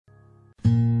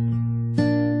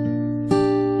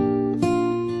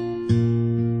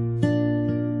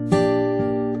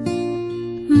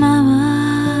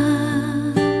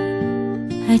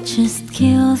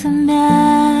was a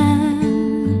man,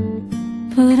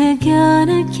 put a gun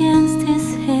against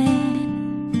his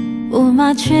head, pulled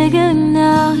my trigger,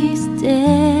 now he's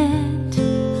dead.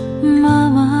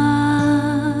 Mama,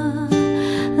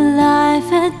 life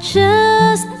had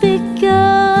just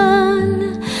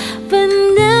begun, but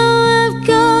now I've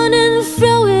gone and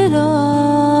thrown it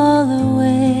all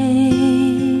away.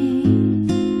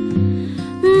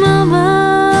 Mama,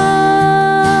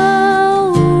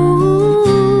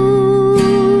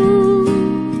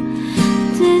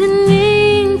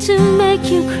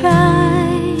 you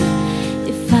cry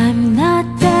if I'm not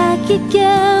back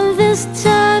again this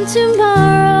time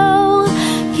tomorrow.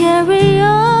 Carry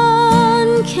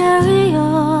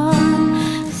on,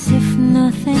 as if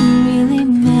nothing really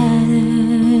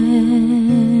matters.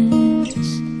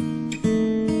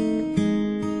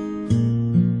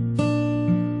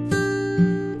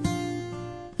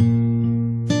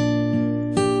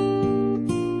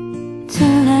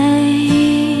 Too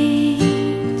late,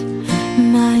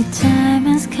 my time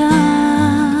has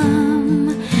come,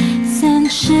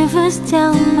 sent shivers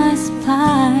down my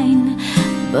spine,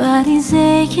 body's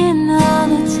aching all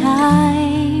the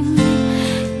time.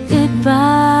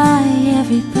 Goodbye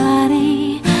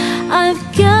everybody, I've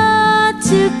got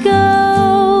to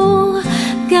go,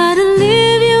 gotta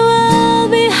leave you all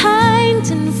behind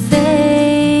and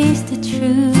face the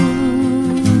truth.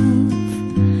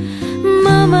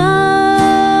 Mama,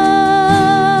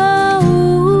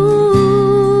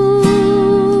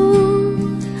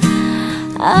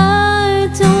 I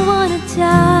don't wanna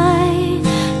die.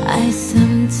 I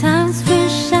sometimes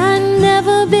wish I'd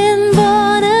never been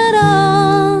born at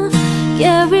all.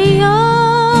 Carry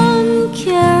on,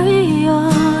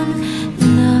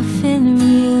 nothing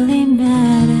really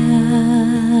matters.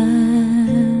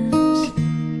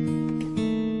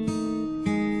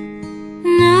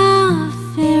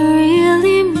 Nothing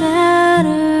really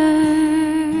matters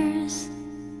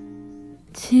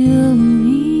to me.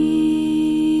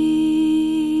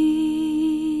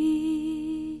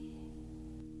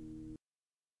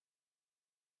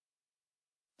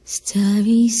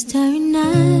 Starry, starry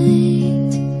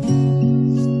night,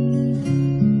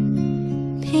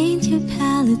 paint your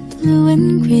palette blue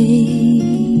and gray.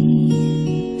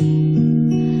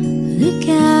 Look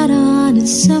out on a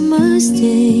summer's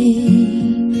day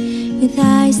with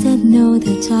eyes that know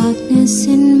the darkness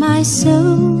in my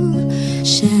soul.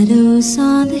 Shadows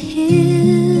on the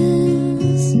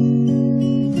hills,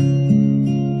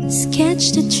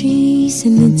 sketch the trees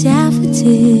and the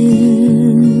daffodils.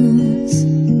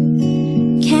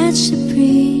 Catch the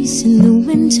breeze in the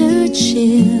winter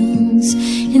chills,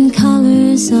 in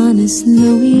colors on a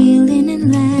snowy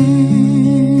linen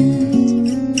land.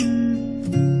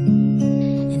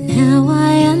 And now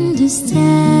I understand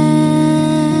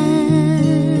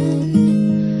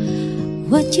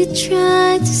what you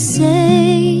tried to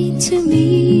say to me,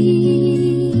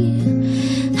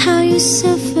 how you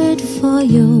suffered for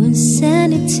your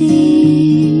insanity,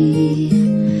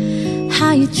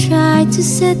 how you tried to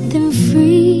set them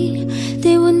free.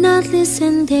 They would not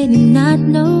listen, they did not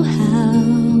know how.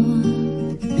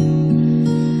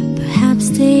 Perhaps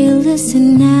they'll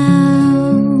listen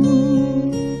now.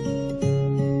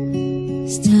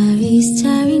 Starry,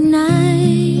 starry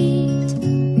night,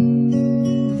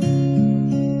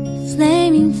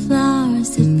 flaming flowers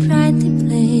that brightly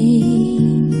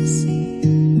blaze,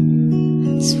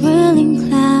 swirling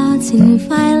clouds in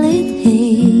violet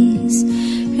haze,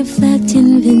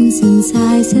 reflecting Vincent's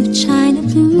eyes of china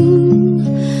blue,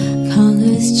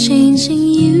 colors changing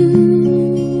you.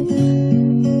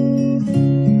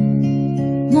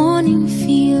 Morning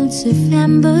fields of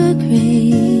amber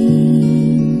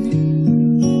grain,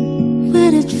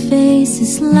 withered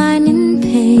faces lined in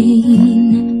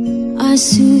pain, are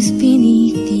soothed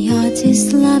beneath the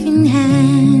artist's loving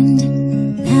hand.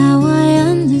 Now I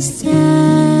understand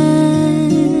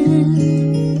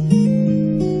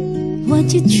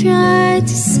what you tried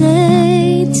to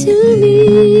say to me,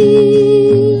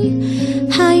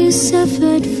 how you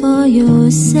suffered for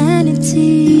your sanity,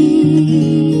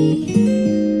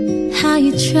 how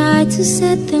you tried to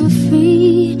set them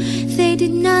free. They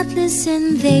did not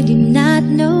listen, they did not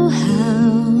know how.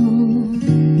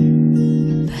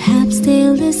 Perhaps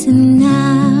they'll listen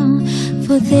now,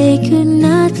 for they could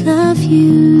not love you.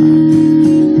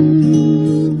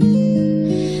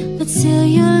 But still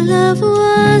your love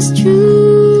was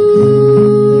true.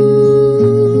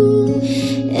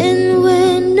 And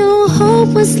when no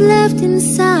hope was left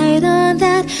inside on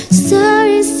that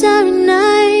starry, starry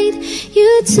night,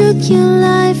 you took your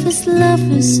life as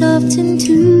lovers often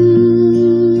do.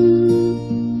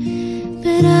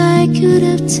 But I could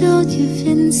have told you,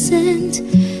 Vincent,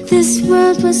 This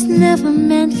world was never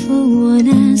meant for one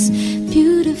as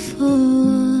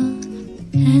beautiful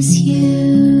as you.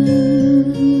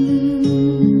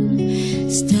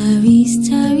 Starry,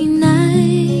 starry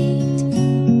night,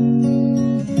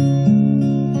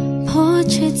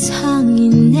 portraits hung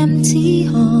in empty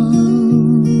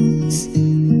halls,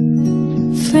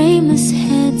 frameless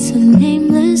heads on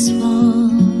nameless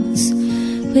walls,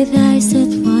 with eyes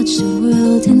that watch the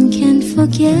world and can't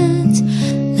forget,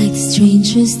 like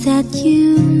strangers that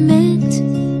you met.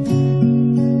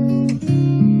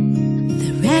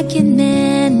 The ragged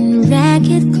man in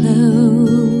ragged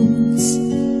clothes,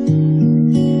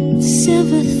 the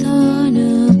silver thorn,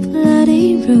 a bloody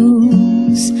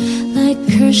rose, like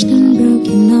cursed and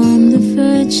broken on the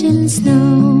virgin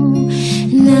snow.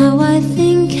 And now I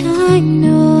think I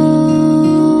know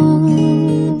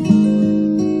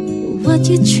what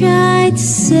you tried to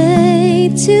say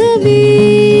to me,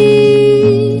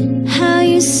 how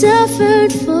you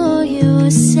suffered for your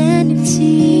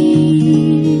sanity,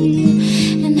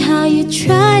 and how you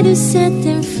tried to set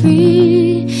them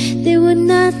free. They would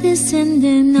not listen,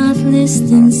 they're not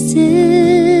listening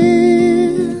still.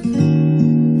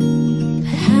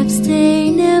 Perhaps they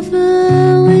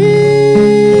never will.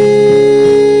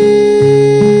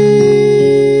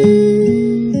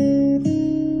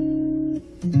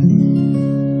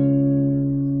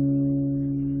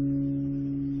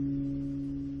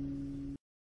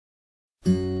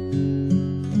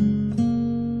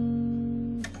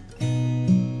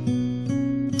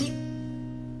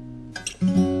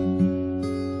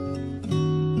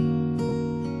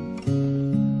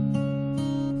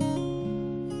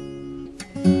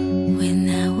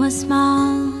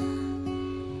 Small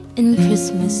and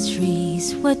Christmas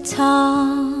trees were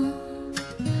tall,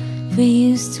 we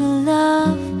used to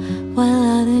love while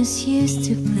others used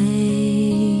to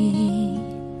play.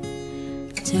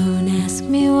 Don't ask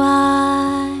me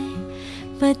why,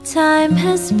 but time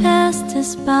has passed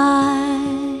us by.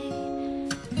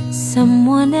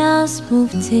 Someone else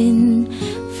moved in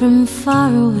from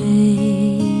far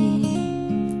away.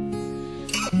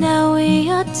 Now we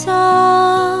are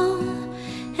tall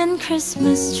and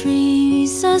Christmas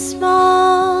trees are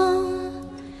small,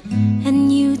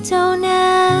 and you don't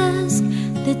ask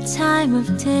the time of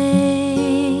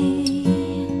day.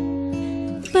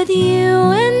 But you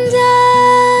and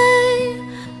I,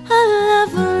 our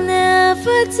love will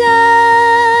never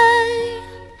die.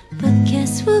 But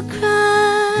guess we'll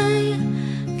cry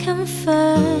come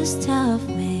 1st of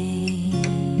May.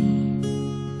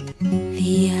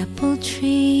 The apple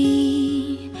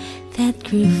tree that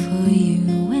grew for you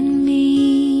and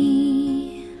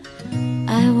me,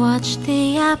 I watched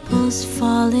the apples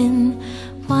falling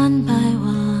one by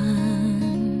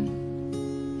one,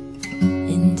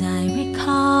 and I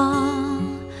recall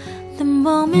the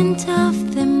moment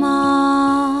of them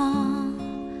all,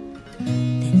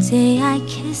 the day I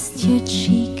kissed your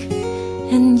cheek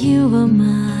and you were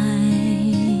mine.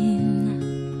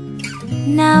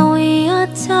 Now we are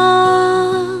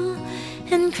tall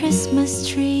and Christmas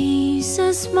trees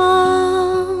are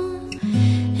small,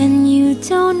 and you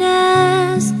don't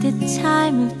ask the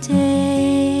time of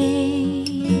day.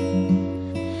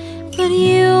 But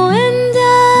you and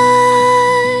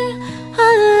I,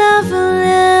 our love will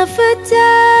never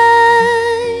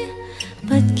die.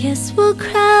 But guess we'll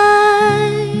cry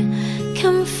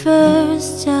come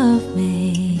 1st of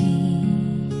May.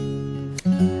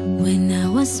 When I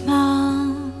was small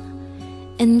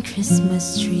and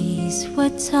Christmas trees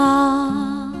were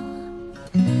tall,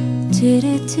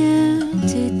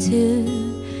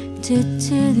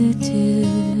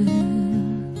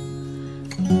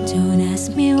 don't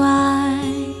ask me why,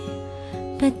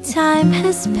 but time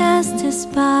has passed us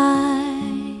by.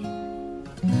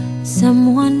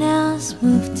 Someone else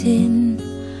moved in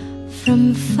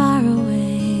from far away.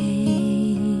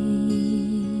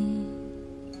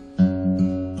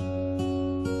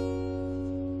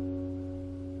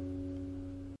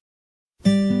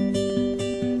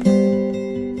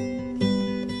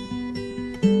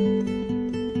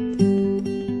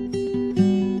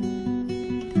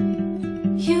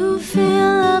 You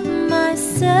fill up my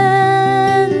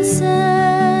senses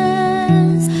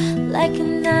like a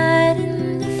night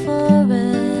in the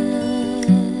forest,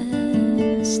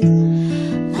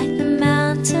 like the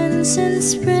mountains in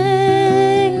springtime,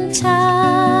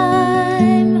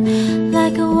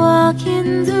 like a walk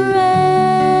in the rain,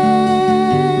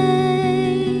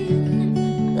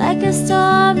 like a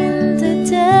storm in the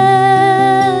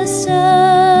desert,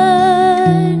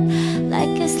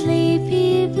 like a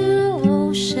sleepy blue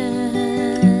ocean.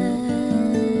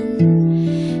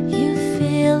 You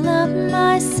fill up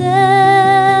my senses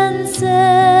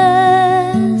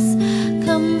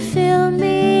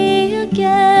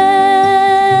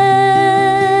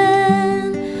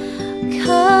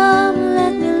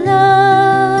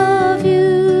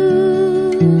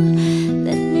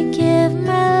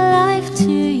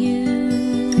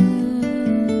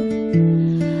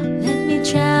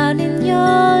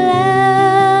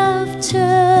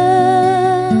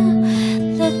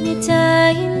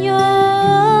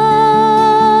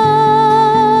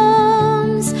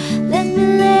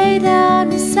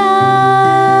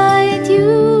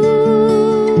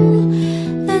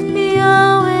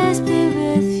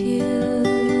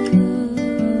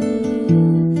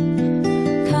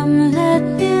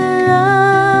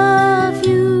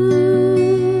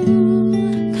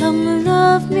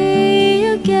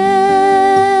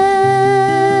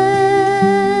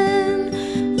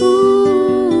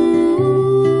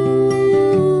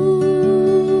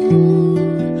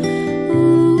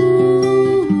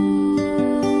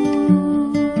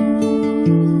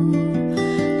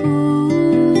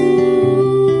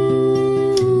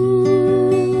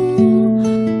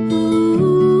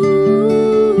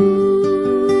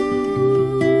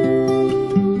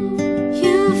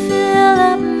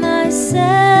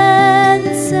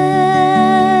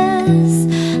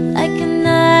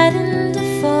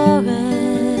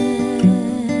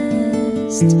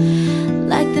rest,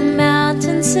 like the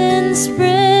mountains in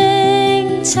springtime,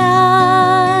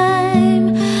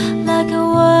 like a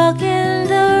walk in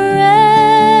the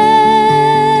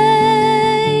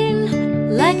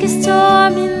rain, like a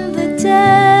storm in the desert,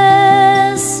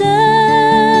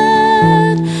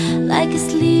 like a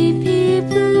sleepy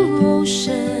blue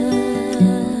ocean.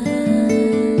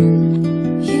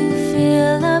 You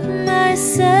fill up my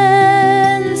senses,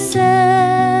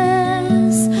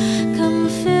 come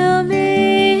fill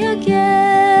me again.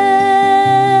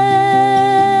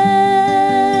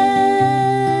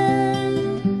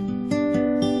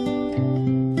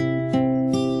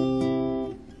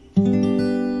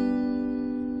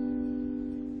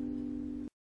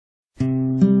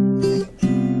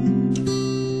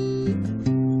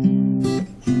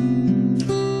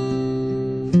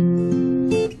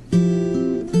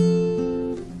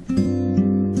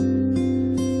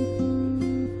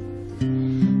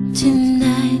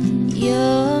 Tonight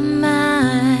you're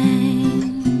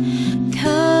mine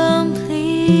completely.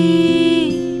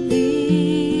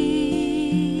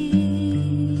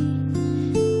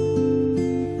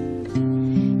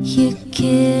 You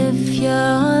give your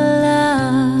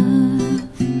love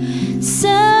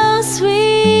so sweetly.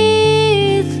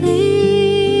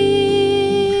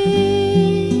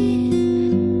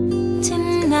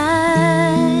 Tonight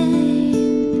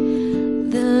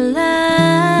the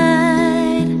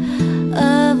light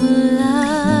of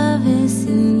love is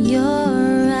in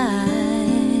your eyes.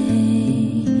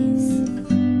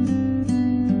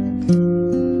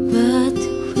 But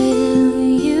will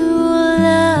you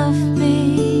love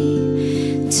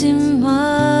me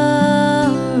tomorrow?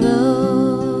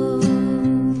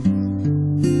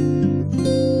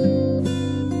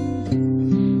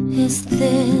 Is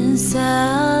this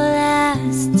our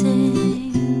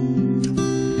lasting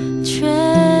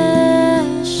treasure,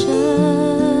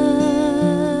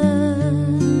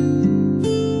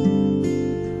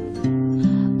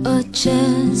 or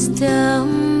just a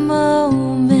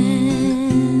moment's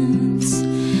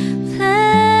pleasure?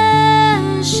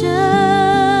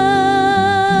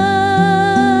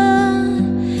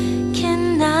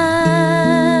 Can I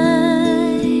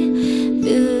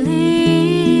believe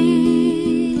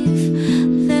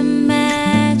the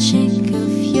magic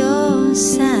of your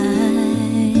sighs?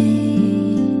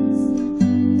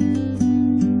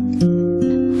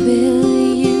 Will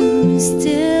you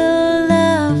still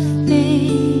love me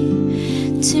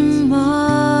tomorrow?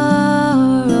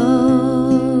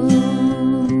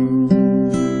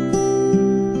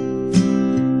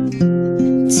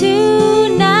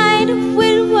 Tonight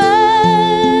with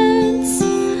words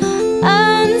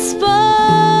unspoken,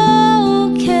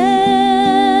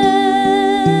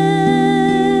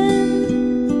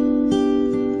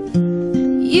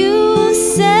 you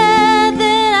said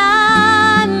that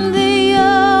I'm the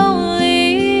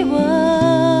only one.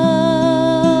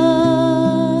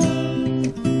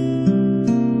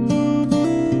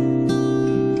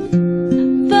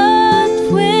 But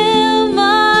will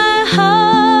my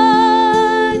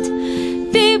heart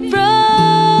be broken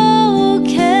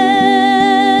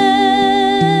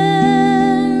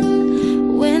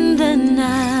when the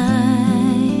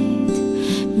night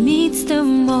meets the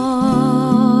morning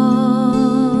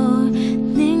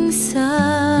sun?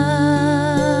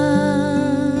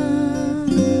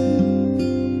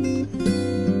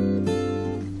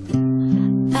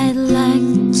 I'd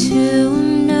like to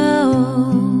know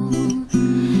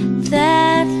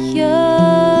that your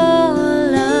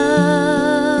love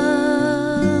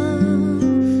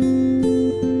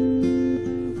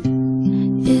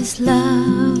is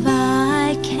love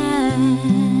I can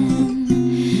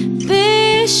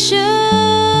be sure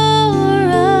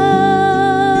of.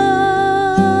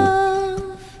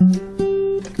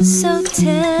 So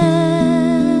tell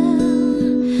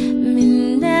me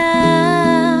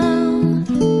now,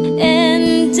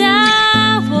 and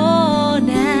I won't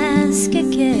ask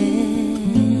again.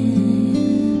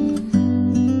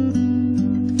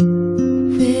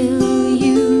 Will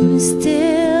you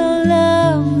still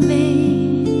love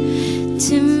me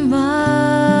tomorrow?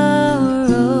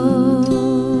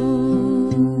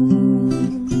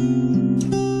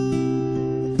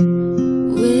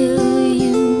 Will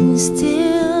you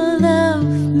still love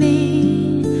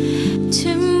me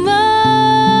tomorrow?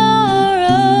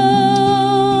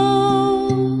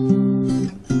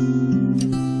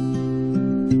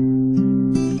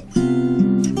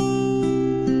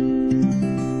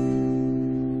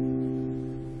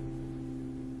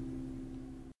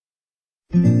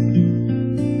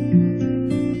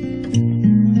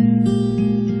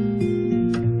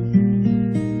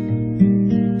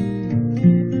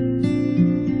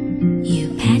 You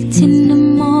packed in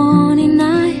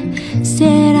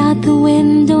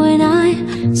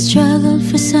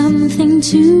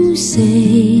to say.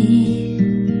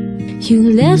 You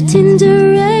left in the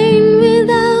rain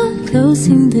without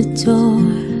closing the door.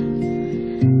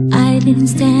 I didn't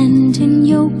stand in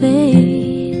your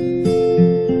way,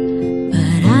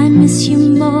 but I miss you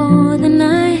more than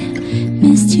I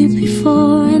missed you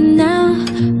before. And now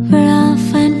where I'll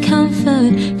find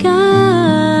comfort,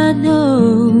 God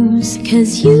knows.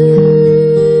 'Cause you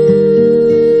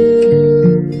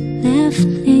left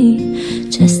me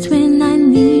just when I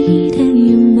needed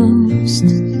you most.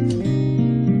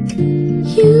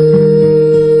 You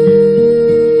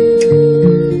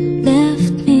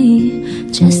left me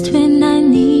just when I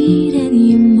needed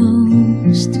you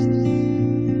most.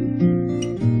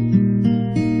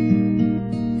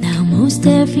 Now most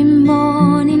every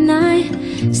morning I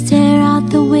stare out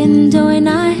the window and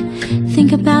I think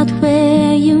about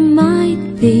where you might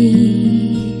be.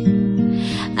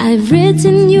 I've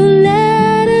written you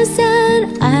letters that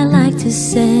I like to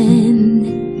send.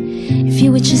 If you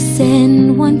would just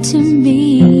send one to me,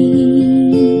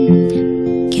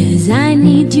 'cause I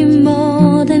need you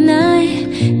more than I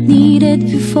needed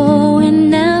before. And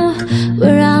now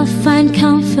where I'll find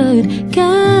comfort,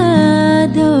 God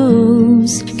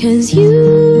knows. 'Cause you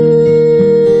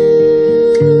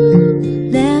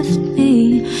left me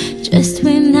just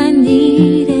when I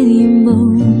needed you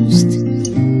most.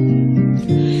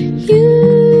 You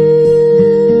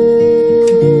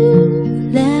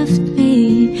left me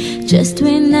just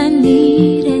when I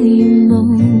needed you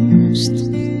most.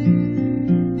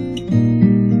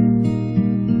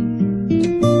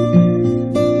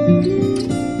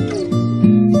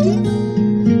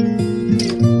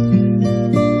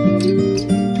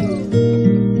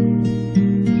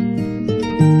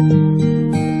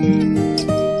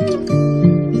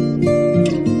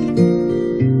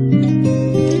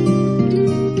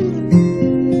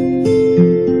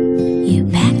 You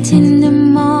packed in the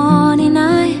morning,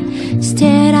 I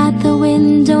stared out the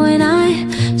window and I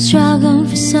struggled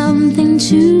for something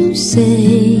to say.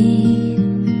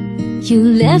 You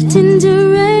left in the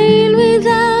rain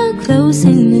without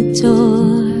closing the door.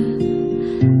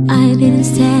 I didn't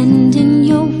stand in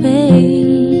your way.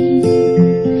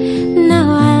 Now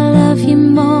I love you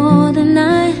more than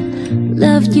I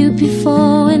loved you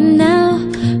before. And now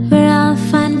where I'll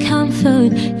find comfort,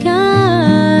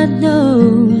 God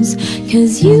knows.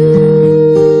 'Cause you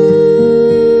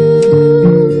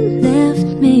left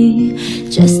me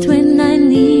just when I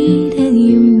needed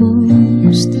you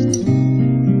most.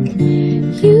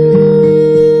 You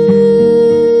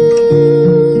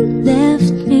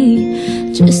left me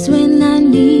just when I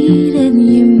needed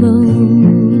you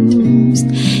most.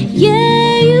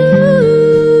 Yeah, you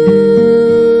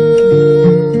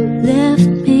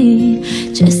left me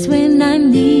just when I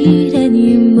needed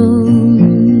you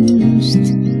most.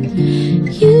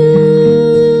 You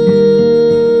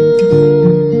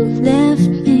left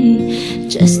me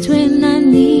just when I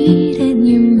needed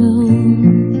you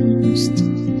most.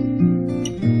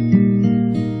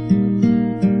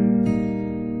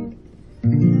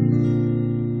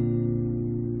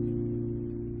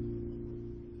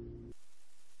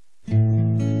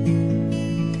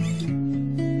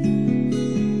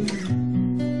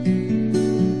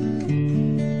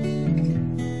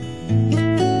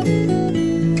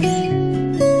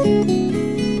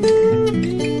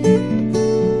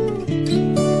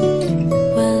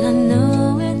 Well, I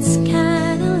know it's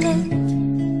kinda late.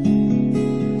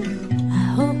 I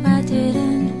hope I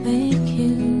didn't wake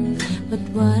you, but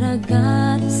what I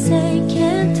gotta say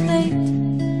can't wait.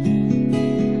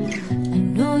 I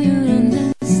know you'd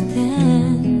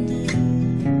understand.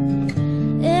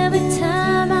 Every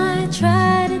time I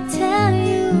try to tell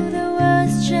you, the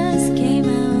words just came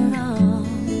out wrong.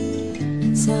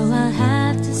 So I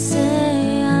have to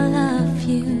say I love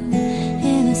you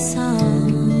in a song.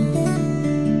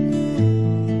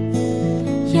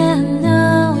 Yeah, I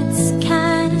know it's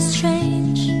kinda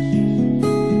strange,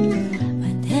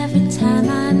 but every time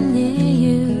I'm near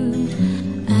you,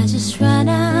 I just run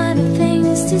out of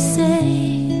things to say.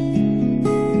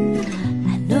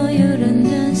 I know you'd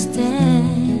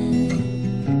understand.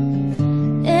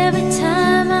 Every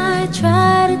time I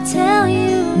try to tell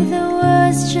you, the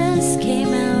words just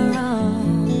came out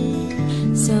wrong.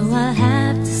 So I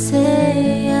have to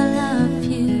say I love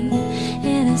you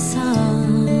in a song.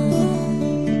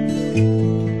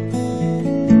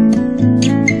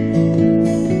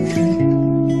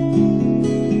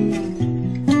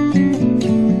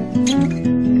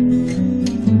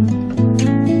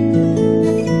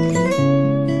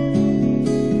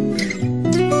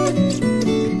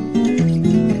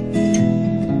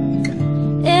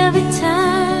 Every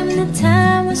time the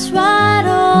time was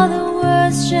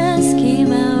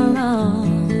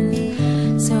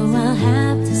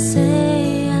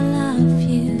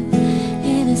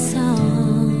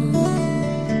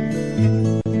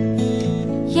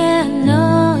Yeah, I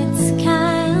know it's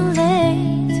kinda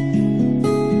late.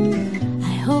 I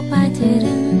hope I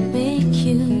didn't wake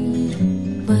you,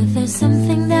 but there's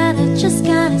something that I just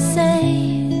gotta say.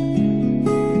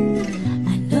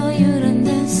 I know you'd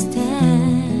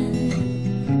understand.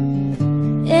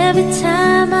 Every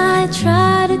time I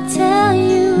try to tell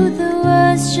you, the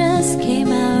words just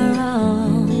came out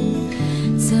wrong.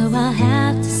 So I'll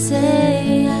have to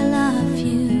say I love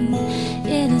you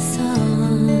in a song.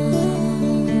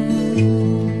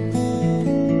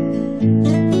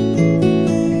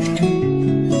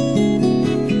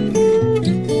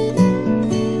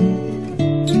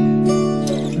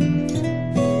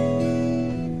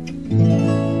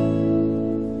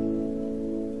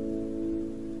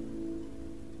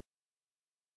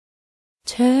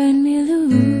 Turn me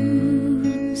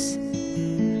loose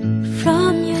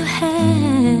from your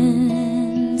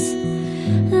hands.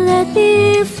 Let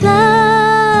me fly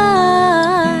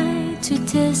to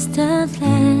distant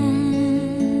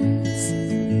lands,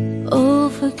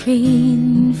 over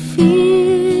green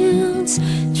fields,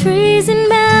 trees and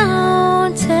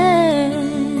mountains,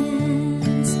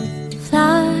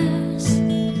 flowers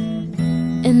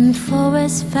and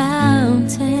forest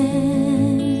fountains,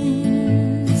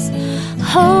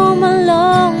 home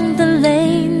along the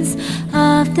lanes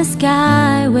of the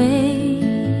skyway.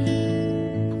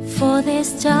 For this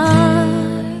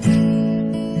dark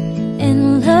and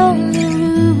lonely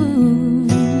room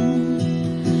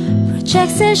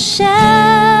projects a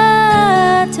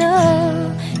shadow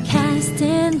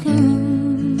casting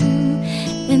gloom.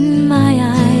 In my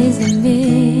eyes are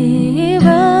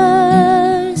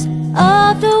mirrors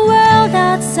of the world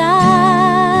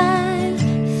outside,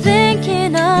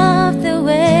 thinking of the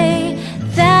way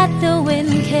that the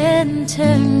wind can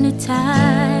turn the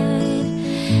tide.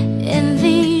 And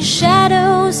these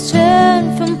shadows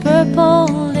turn from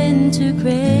purple into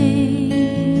gray,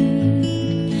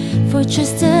 for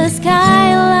just a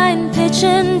skyline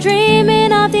pigeon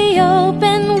dreaming of the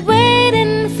open,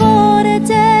 waiting for the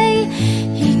day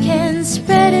he can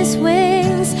spread his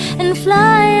wings and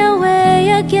fly away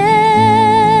again.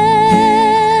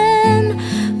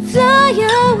 Fly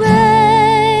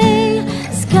away,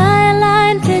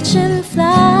 skyline pigeon,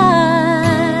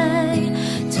 fly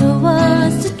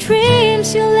towards the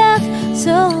dreams you left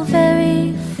so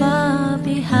very far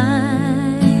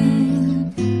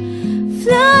behind.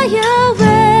 Fly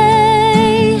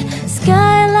away,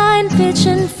 skyline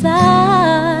pigeon,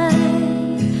 fly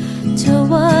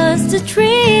towards the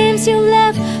dreams you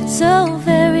left so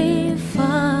very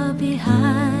far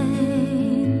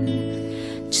behind.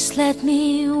 Just let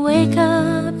me wake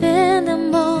up in the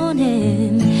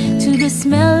morning to the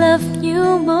smell of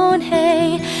new moon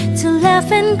hay, to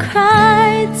laugh and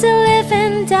cry, to live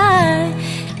and die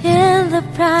in the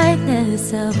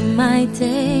brightness of my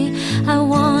day. I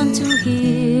want to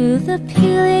hear the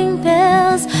pealing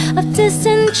bells of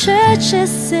distant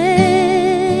churches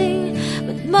sing,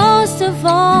 but most of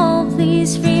all,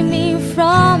 please free me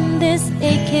from this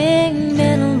aching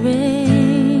metal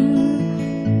ring,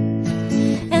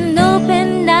 and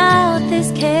open out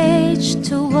this cage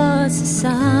towards the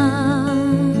sun.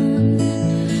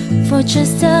 For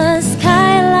just a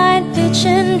skyline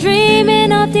pigeon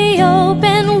dreaming of the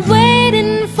open,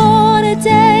 waiting for the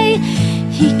day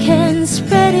he can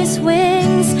spread his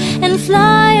wings and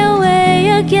fly away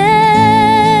again.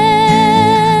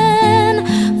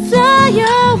 Fly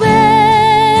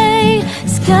away,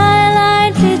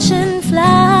 skyline pigeon,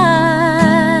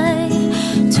 fly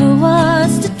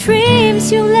towards the dreams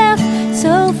you left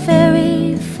so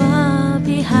very far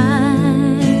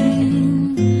behind.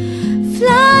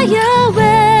 Fly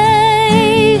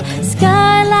away,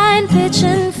 skyline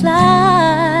pigeon,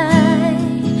 fly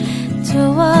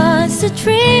towards the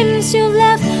dreams you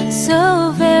left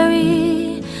so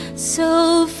very,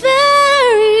 so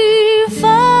very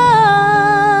far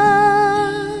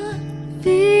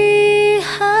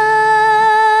behind.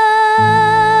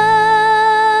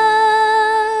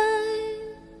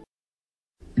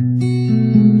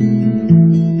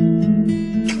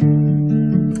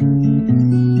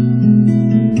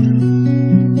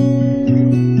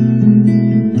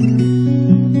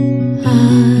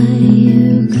 Are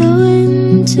you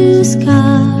going to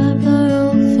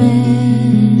Scarborough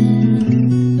Fair?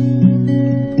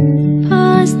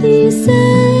 Past the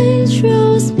sage,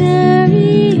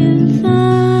 rosemary and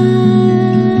thyme.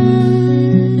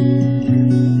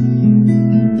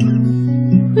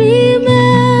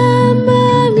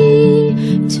 Remember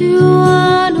me to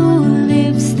one who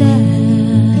lives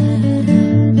there.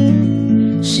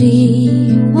 She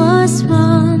was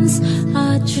once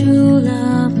a true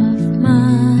love of mine.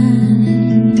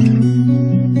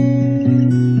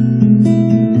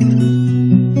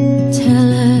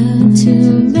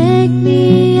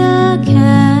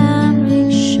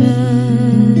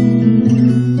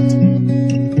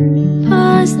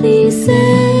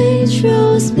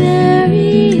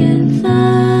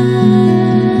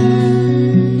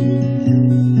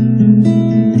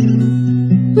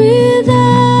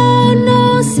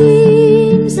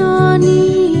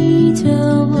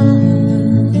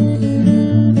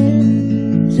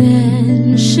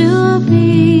 then she'll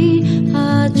be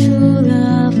a true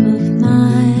love of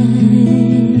mine.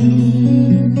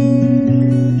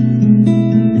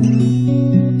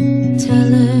 Tell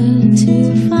her to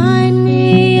find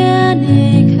me an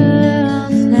acre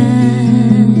of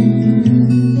land,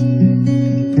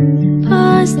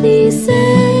 parsley,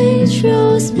 sage,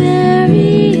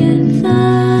 rosemary, and thyme.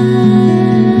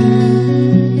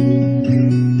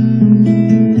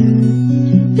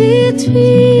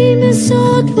 Between the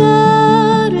salt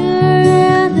water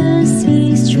and the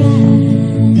sea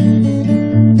strand,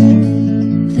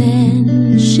 then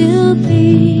she'll be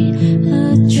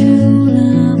a true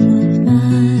love of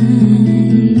mine.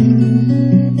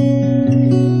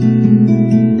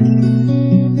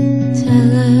 Tell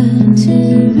her to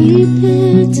reap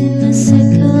it in the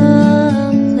sickle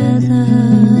of leather,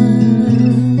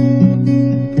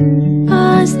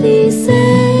 parsley,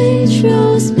 sage,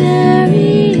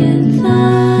 rosemary, and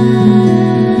thyme,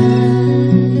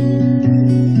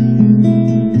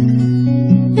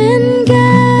 and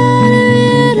gather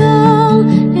it all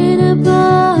in a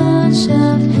bunch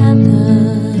of heather.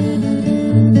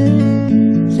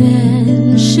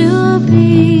 Then she'll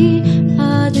be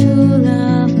a true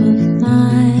love of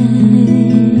mine.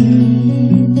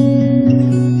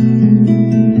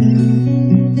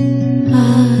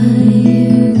 Are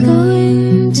you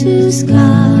going to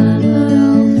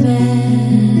Scarborough Fair?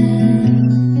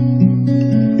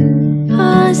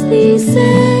 Parsley,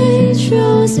 sage,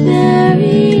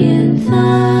 rosemary, and thyme.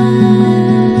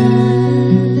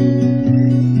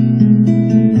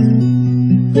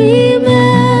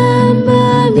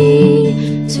 Remember me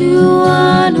to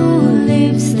one who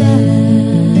lives there.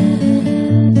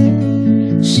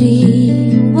 She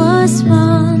was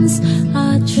once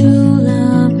a true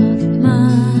love of mine.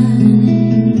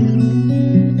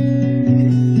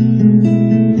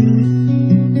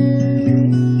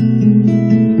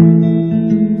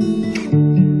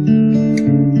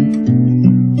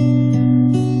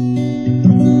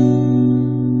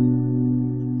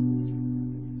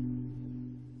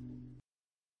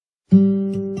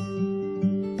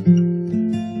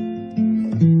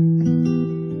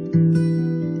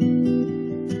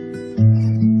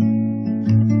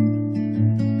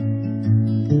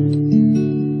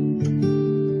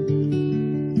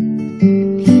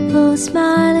 People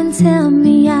smile and tell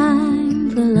me I'm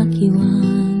the lucky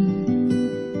one,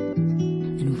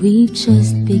 and we've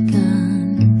just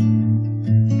begun.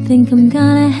 Think I'm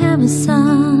gonna have a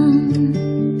son.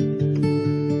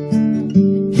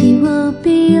 He will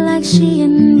be like she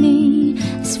and me,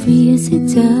 as free as a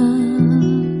dove,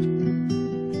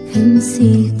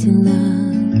 conceived in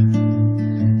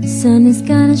love. The sun is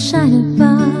gonna shine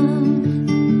above,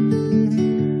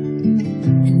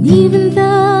 and even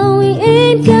though we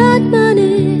ain't got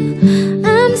money,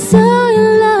 I'm so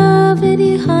in love with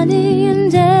you, honey,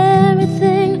 and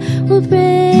everything will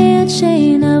bring a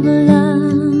chain of love.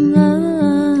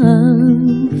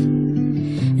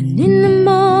 And in the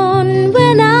morning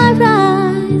when I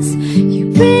rise,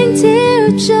 you bring tear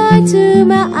of joy to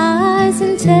my eyes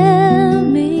and tell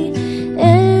me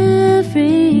everything's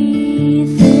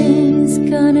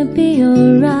gonna be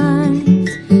alright.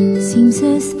 Seems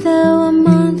as though a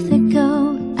month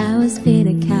ago I was fit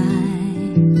a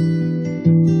kite,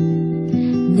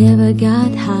 never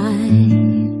got high.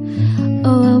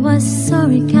 Oh, I was a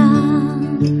sorry girl,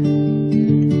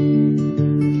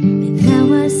 and now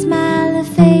I smile and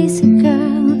face a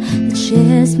girl that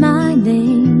shares my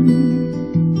name.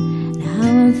 Now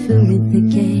I'm through with the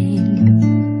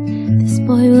game. This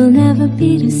boy will never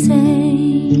be the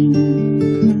same.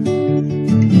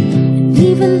 And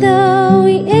even though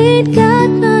we ain't got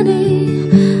money,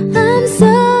 I'm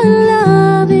so in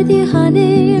love with you,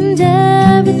 honey, and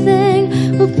everything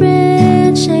will bring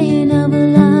a chain of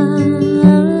love.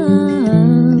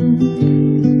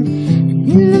 And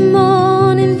in the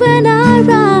morning when I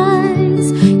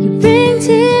rise, you bring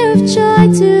tear of joy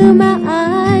to my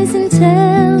eyes and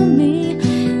tell me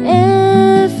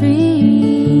everything's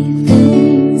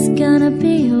gonna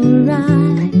be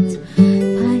alright.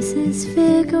 Pisces,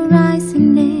 Virgo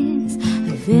rising is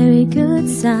a very good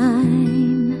sign.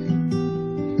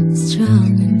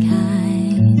 Strong and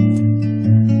kind,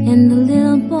 and the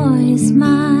little boy is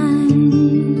mine.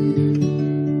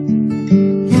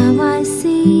 Now I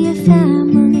see a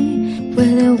family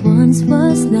where there once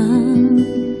was none.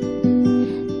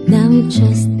 Now we've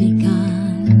just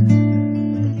begun.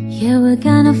 Yeah, we're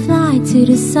gonna fly to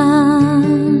the sun.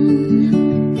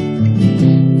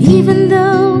 Even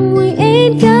though we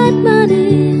ain't got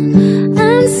money,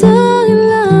 I'm so in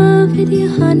love with you,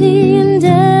 honey, and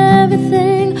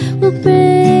everything will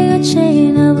bring a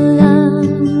chain of love.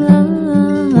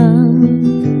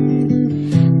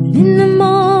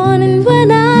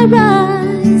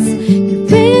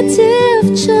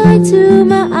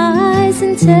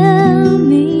 tell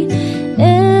me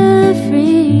everything's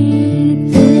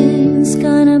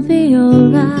gonna be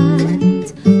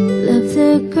alright. Love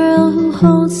the girl who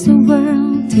holds the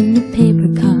world in a paper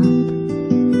cup.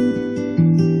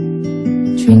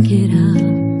 Drink it up,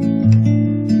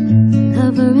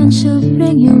 love her and she'll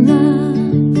bring you luck.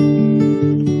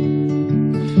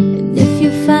 And if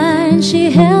you find she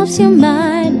helps your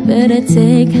mind, better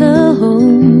take her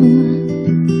home.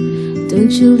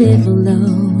 Don't you live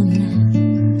alone,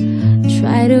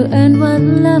 try to earn what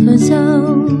lovers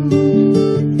owe.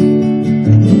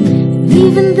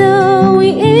 Even though we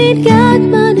ain't got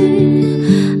money,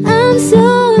 I'm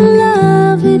so in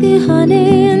love with you,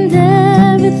 honey. And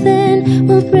everything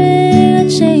will bring a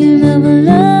chain of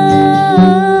love.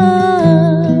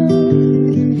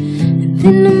 And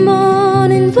in the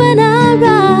morning when I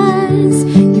rise,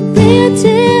 you bring a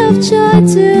tear of joy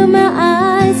to my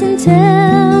eyes and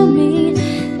tell me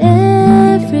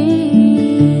everything's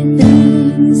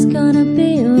gonna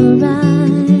be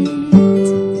alright.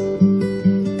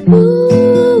 Ooh,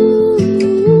 ooh,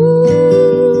 ooh.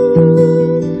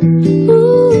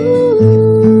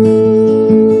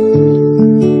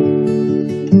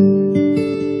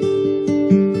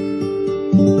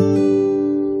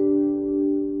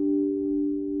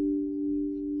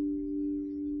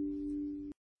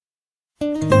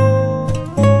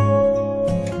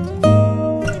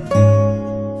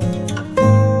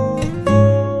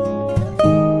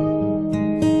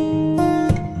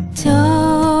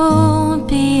 Don't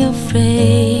be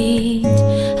afraid,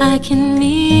 I can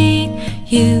meet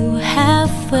you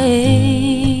halfway.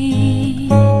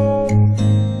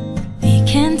 We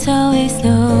can't always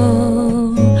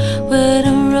know where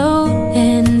the road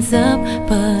ends up,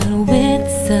 but with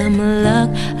some luck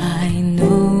I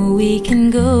know we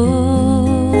can go.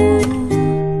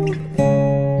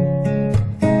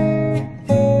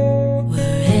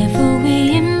 Wherever we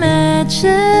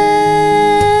imagine.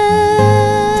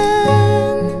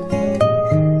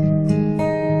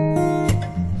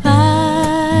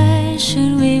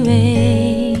 Should we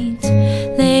wait?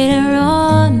 Later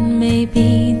on may be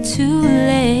too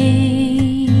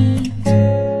late.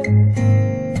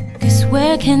 'Cause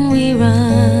where can we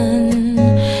run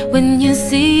when you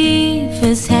see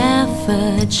there's half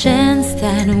a chance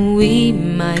that we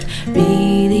might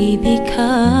really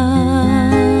become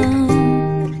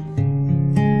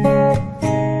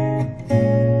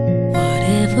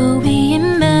whatever we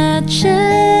imagine?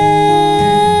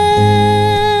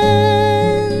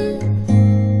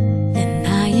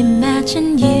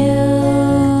 Imagine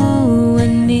you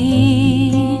and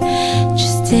me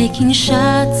just taking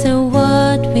shots at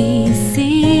what we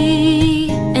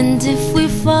see. And if we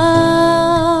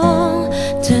fall,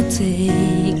 to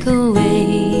take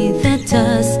away the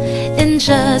dust and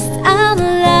just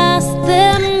outlast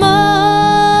them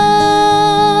all.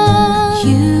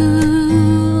 You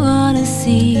ought to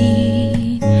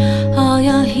see all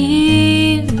your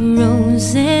heroes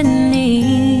in me.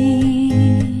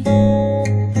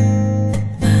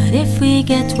 If we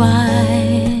get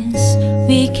wise,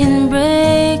 we can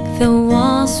break the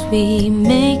walls we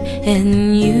make,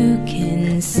 and you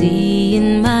can see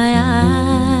in my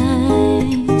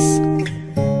eyes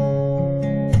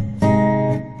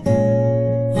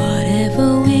whatever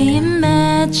we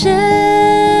imagine.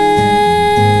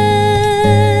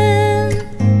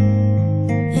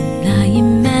 And I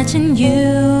imagine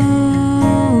you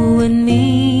and me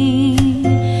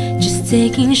just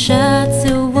taking shots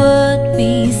at what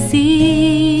we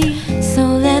see. So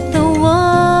let the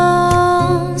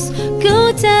walls go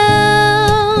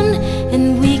down and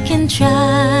we can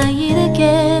try it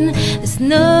again. There's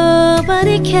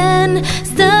nobody can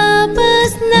stop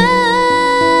us now.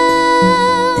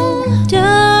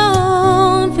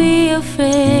 Don't be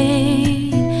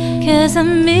afraid, 'cause I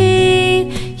meet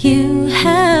you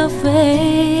halfway.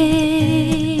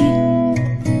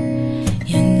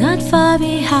 You're not far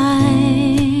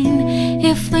behind.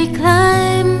 If we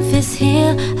climb this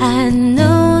hill, I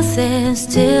know there's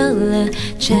still a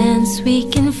chance we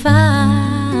can find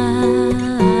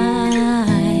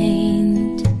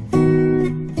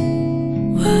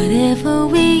whatever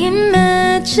we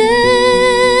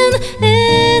imagine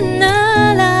in our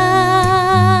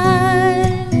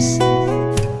lives.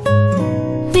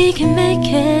 We can make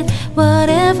it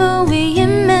whatever we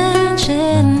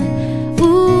imagine.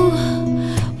 Ooh,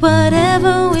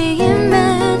 whatever we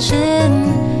imagine.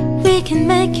 We can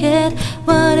make it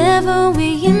whatever we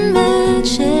imagine.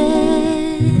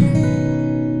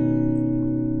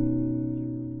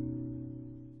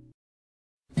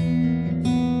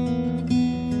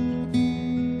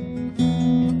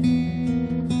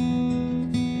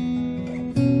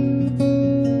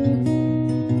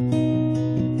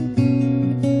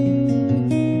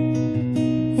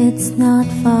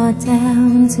 far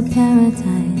down to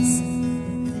paradise.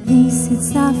 At least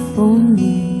it's not for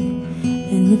me.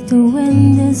 And if the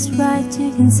wind is right,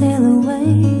 you can sail away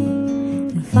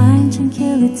and find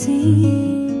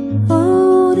tranquility.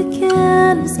 Oh, the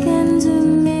candles can do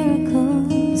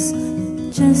miracles.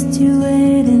 Just you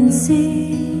wait and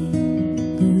see.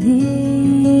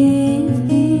 Believe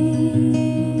me.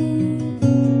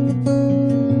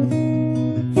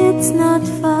 It's not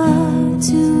far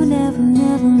to Never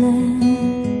Neverland.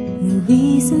 No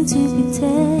reason to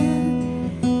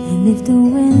pretend. And if the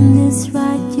wind is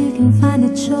right, you can find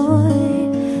a joy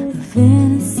of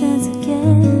innocence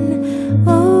again.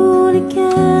 Oh, the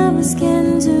canvas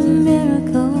can do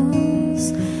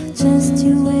miracles. Just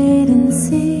you wait and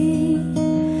see.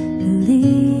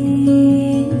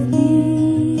 Believe me.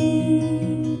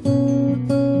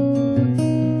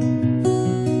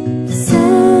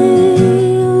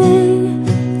 Sailing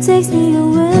takes me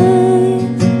away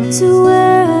to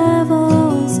where I've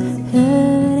always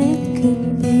heard it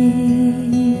could be.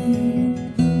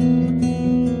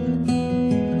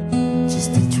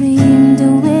 Just a dream, the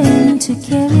wind to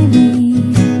carry me,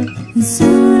 and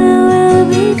soon I will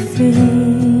be free.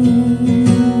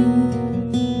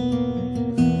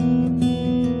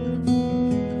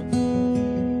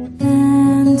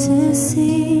 And to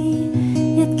see,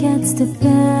 it gets the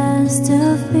best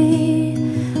of me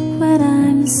when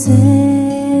I'm sailing,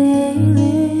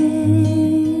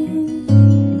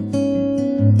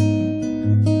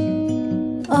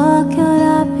 all caught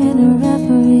up in a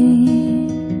reverie.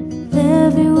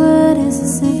 Every word is a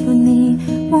symphony.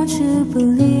 Won't you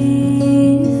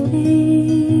believe me?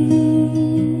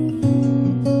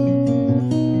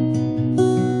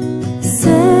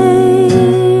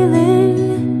 Sailing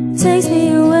takes me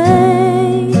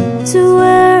away to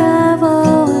where I've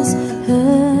always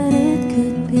heard it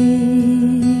could be.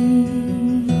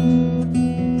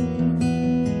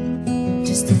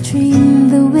 Just a dream,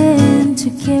 the wind to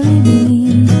carry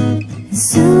me, and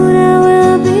soon I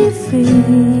will be free.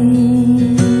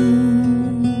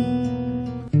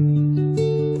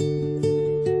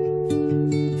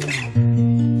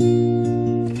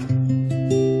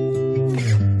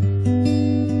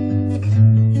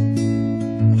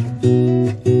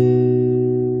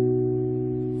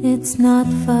 It's not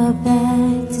far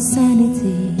back to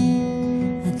sanity.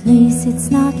 At least it's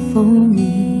not for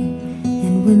me.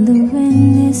 And when the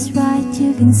wind is right,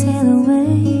 you can sail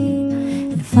away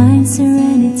and find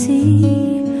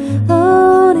serenity.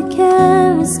 Oh, the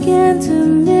canvas can do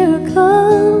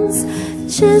miracles.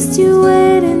 Just you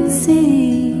wait and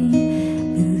see.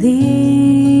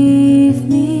 Believe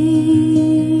me.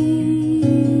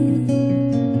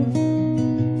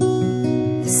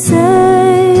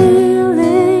 Sailing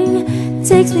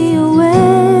takes me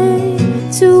away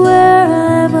to where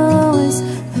I've always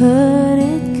heard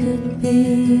it could be.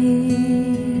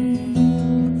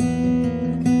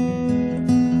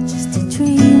 Just a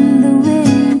dream, the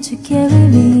wind to carry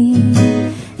me,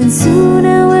 and soon I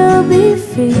will be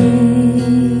free.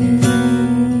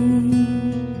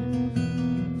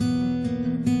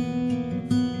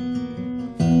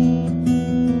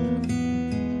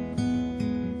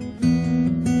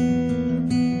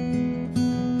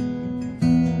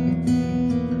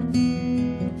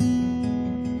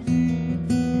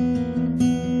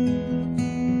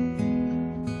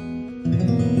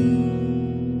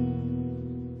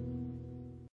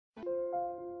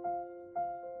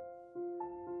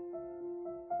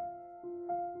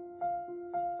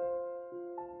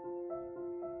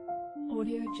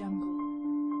 Audio Jungle.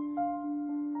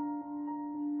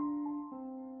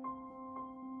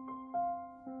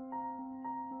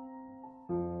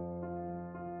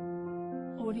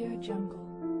 Audio Jungle.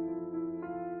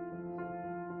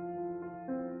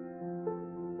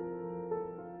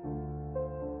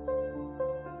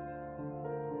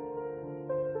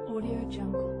 Audio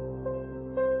Jungle.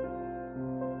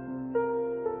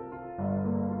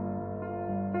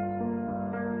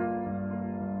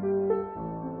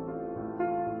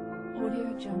 Audio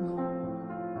Jungle.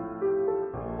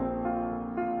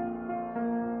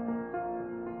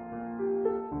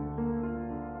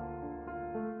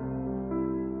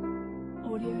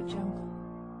 Audio Jungle.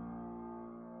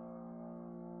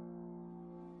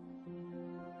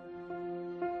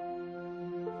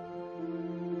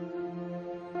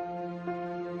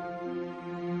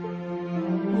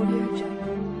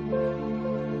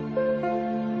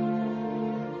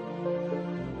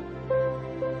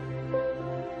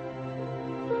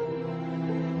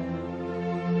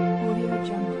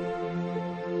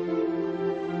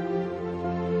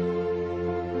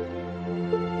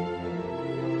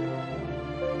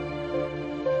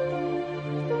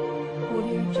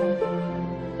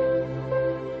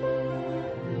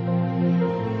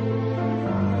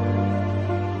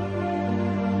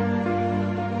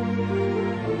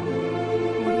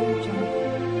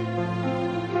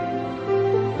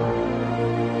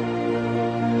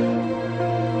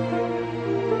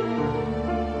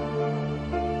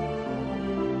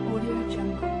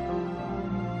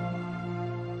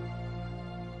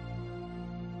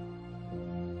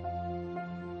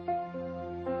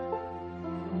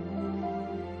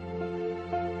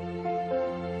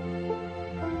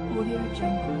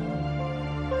 Jungle.